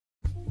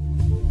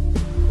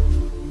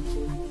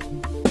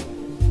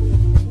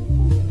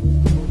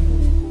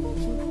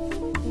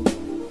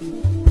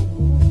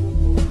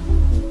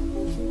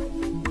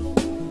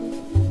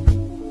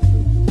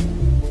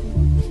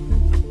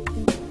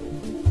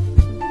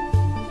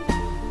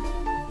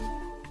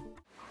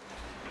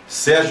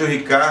Sérgio,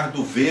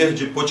 Ricardo,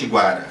 Verde,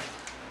 Potiguara.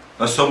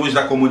 Nós somos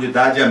da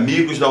comunidade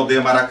Amigos da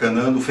Aldeia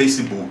Maracanã no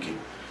Facebook.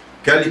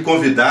 Quero lhe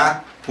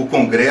convidar para o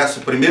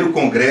Congresso, o primeiro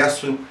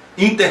Congresso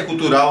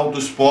Intercultural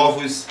dos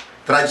Povos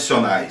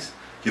Tradicionais,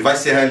 que vai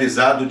ser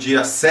realizado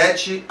dia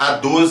 7 a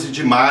 12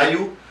 de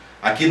maio,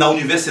 aqui na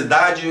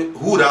Universidade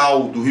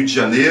Rural do Rio de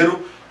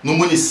Janeiro, no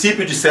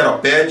município de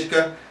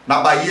Seropédica,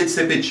 na Baía de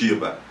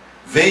Sepetiba.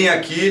 Venha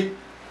aqui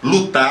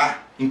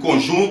lutar em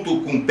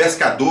conjunto com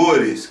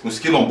pescadores, com os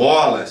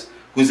quilombolas,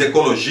 com os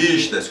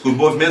ecologistas, com os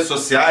movimentos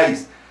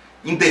sociais,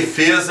 em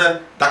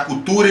defesa da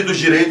cultura e dos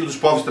direitos dos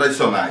povos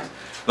tradicionais.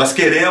 Nós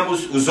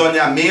queremos o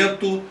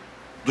zoneamento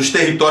dos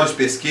territórios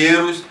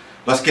pesqueiros,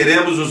 nós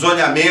queremos o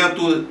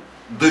zoneamento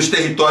dos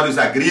territórios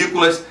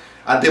agrícolas,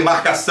 a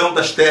demarcação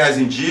das terras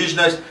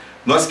indígenas,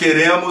 nós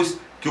queremos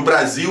que o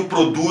Brasil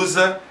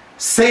produza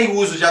sem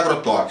uso de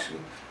agrotóxico.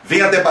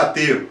 Venha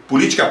debater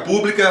política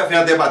pública,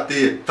 venha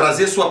debater,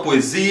 trazer sua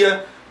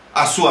poesia,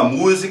 a sua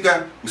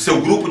música, o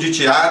seu grupo de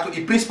teatro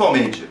e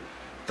principalmente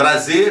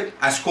trazer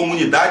as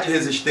comunidades de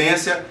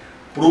resistência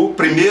para o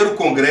primeiro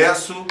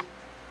Congresso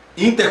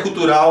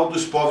Intercultural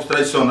dos Povos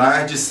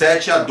Tradicionais de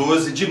 7 a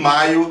 12 de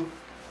maio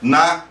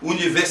na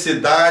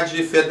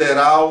Universidade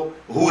Federal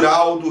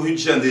Rural do Rio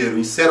de Janeiro,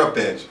 em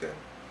Seropédica.